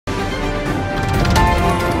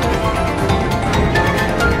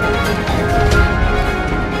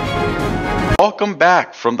Welcome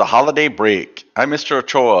back from the holiday break. I'm Mr.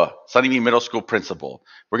 Ochoa, Sunnyview Middle School principal.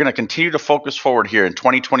 We're going to continue to focus forward here in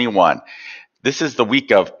 2021. This is the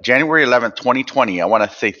week of January 11th, 2020. I want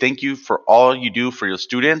to say thank you for all you do for your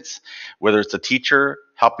students, whether it's a teacher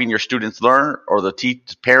helping your students learn or the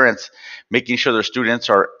parents making sure their students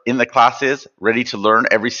are in the classes ready to learn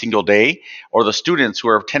every single day, or the students who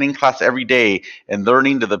are attending class every day and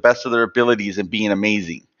learning to the best of their abilities and being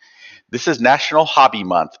amazing. This is National Hobby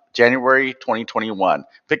Month, January 2021.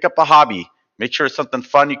 Pick up a hobby. Make sure it's something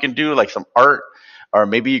fun you can do, like some art, or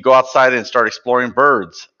maybe you go outside and start exploring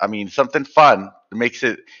birds. I mean, something fun that makes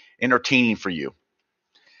it entertaining for you.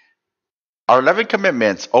 Our 11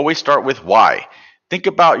 commitments always start with why. Think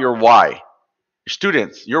about your why.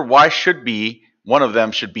 Students, your why should be, one of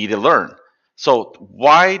them should be to learn. So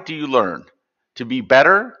why do you learn? To be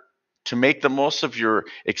better, to make the most of your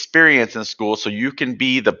experience in school so you can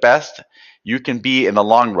be the best you can be in the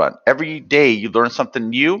long run. Every day you learn something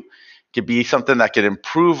new, could be something that could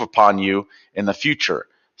improve upon you in the future.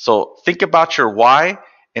 So think about your why,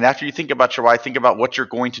 and after you think about your why, think about what you're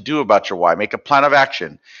going to do about your why. Make a plan of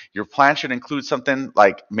action. Your plan should include something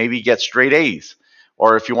like maybe get straight A's,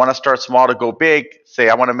 or if you want to start small to go big, say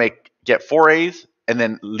I want to get 4 A's and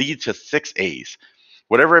then lead to 6 A's.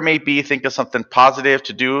 Whatever it may be, think of something positive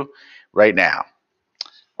to do right now.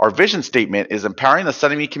 Our vision statement is empowering the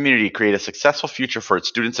Sunnyview community to create a successful future for its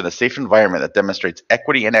students in a safe environment that demonstrates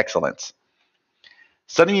equity and excellence.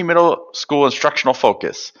 Sunnyview Middle School instructional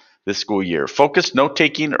focus this school year. Focused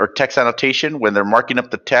note-taking or text annotation when they're marking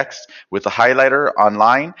up the text with a highlighter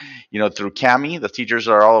online, through Kami. The teachers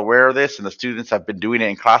are all aware of this, and the students have been doing it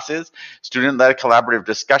in classes. Student-led collaborative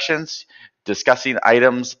discussions, discussing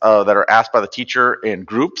items that are asked by the teacher in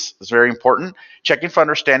groups is very important. Checking for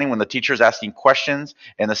understanding when the teacher is asking questions,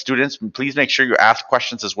 and the students, please make sure you ask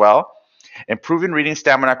questions as well. Improving reading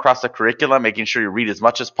stamina across the curriculum, making sure you read as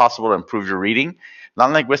much as possible to improve your reading.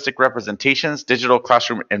 Non-linguistic representations, digital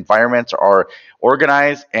classroom environments are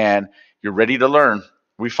organized and you're ready to learn.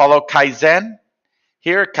 We follow Kaizen.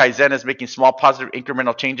 Here, Kaizen is making small positive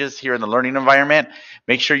incremental changes here in the learning environment.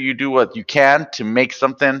 Make sure you do what you can to make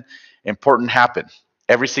something important happen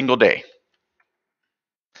every single day.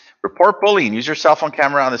 Report bullying. Use your cell phone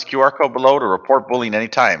camera on this QR code below to report bullying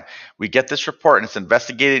anytime. We get this report and it's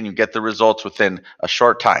investigated and you get the results within a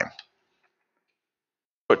short time.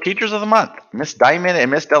 But Teachers of the Month, Miss Diamond and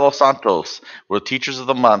Miss De Los Santos were Teachers of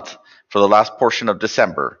the Month for the last portion of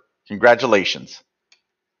December. Congratulations.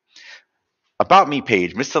 About Me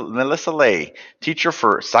page, Miss Melissa Lay, teacher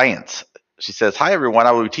for science. She says, hi everyone,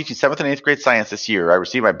 I will be teaching 7th and 8th grade science this year. I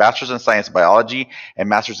received my bachelor's in science biology and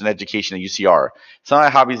master's in education at UCR. Some of my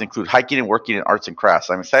hobbies include hiking and working in arts and crafts.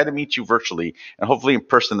 I'm excited to meet you virtually and hopefully in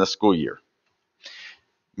person this school year.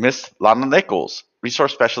 Miss Lana Nichols,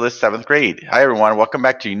 resource specialist, 7th grade. Hi everyone, welcome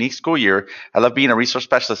back to Unique School Year. I love being a resource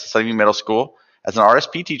specialist at Sunnyview Middle School. As an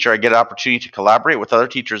RSP teacher, I get an opportunity to collaborate with other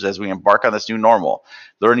teachers as we embark on this new normal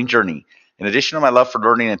learning journey. In addition to my love for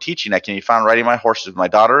learning and teaching, I can be found riding my horses with my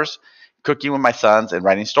daughters, cooking with my sons, and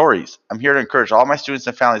writing stories. I'm here to encourage all my students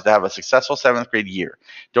and families to have a successful 7th grade year.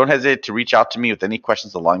 Don't hesitate to reach out to me with any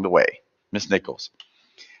questions along the way. Ms. Nichols.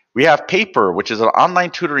 We have Paper, which is an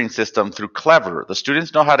online tutoring system through Clever. The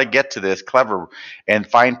students know how to get to this Clever and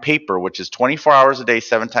find Paper, which is 24 hours a day,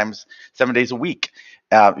 7 days a week.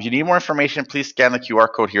 If you need more information, please scan the QR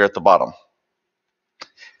code here at the bottom.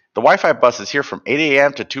 The Wi-Fi bus is here from 8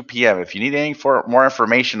 a.m. to 2 p.m. If you need any more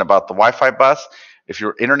information about the Wi-Fi bus, if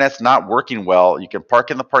your internet's not working well, you can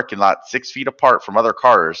park in the parking lot 6 feet apart from other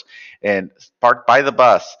cars and park by the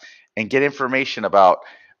bus and get information about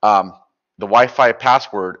the Wi-Fi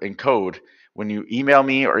password and code when you email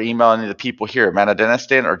me or email any of the people here, Amanda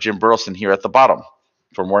Deniston or Jim Burleson here at the bottom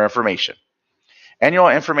for more information. Annual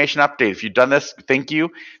information update. If you've done this, thank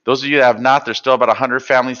you. Those of you that have not, there's still about 100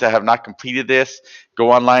 families that have not completed this.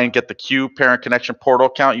 Go online and get the Q Parent Connection Portal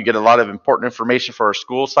account. You get a lot of important information for our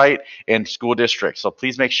school site and school district. So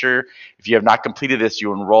please make sure if you have not completed this,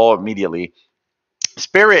 you enroll immediately.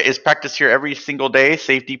 Spirit is practiced here every single day.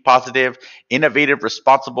 Safety, positive, innovative,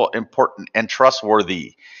 responsible, important, and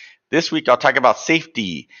trustworthy. This week, I'll talk about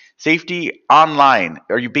safety. Safety online.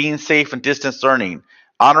 Are you being safe in distance learning?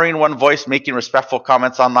 Honoring one voice, making respectful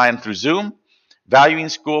comments online through Zoom. Valuing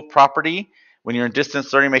school property. When you're in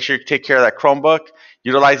distance learning, make sure you take care of that Chromebook.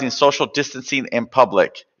 Utilizing social distancing in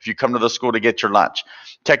public if you come to the school to get your lunch.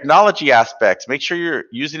 Technology aspects. Make sure you're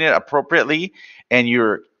using it appropriately and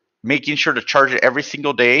you're making sure to charge it every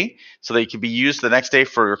single day so that it can be used the next day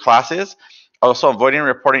for your classes. Also, avoiding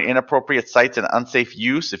reporting inappropriate sites and unsafe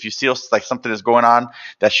use. If you feel like something is going on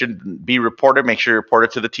that shouldn't be reported, make sure you report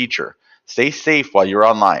it to the teacher. Stay safe while you're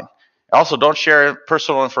online. Also, don't share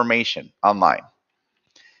personal information online.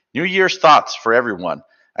 New Year's thoughts for everyone.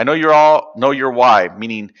 I know you all know your why,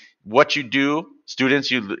 meaning what you do.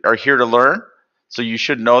 Students, you are here to learn, so you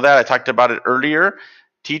should know that. I talked about it earlier.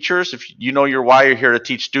 Teachers, if you know your why, you're here to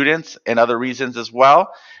teach students and other reasons as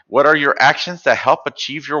well. What are your actions that help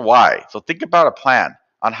achieve your why? So think about a plan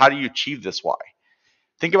on how do you achieve this why.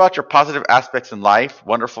 Think about your positive aspects in life,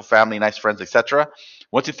 wonderful family, nice friends, etc.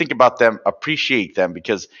 Once you think about them, appreciate them,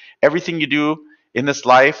 because everything you do in this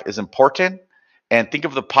life is important. And think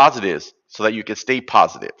of the positives so that you can stay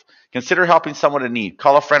positive. Consider helping someone in need.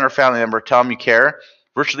 Call a friend or family member, tell them you care.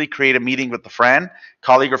 Virtually create a meeting with a friend,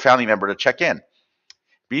 colleague, or family member to check in.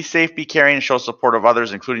 Be safe, be caring, and show support of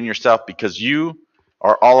others, including yourself, because you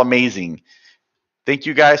are all amazing. Thank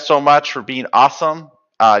you guys so much for being awesome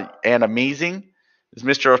and amazing. This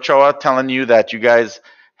is Mr. Ochoa telling you that you guys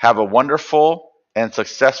have a wonderful and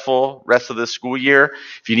successful rest of the school year.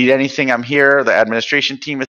 If you need anything, I'm here. The administration team is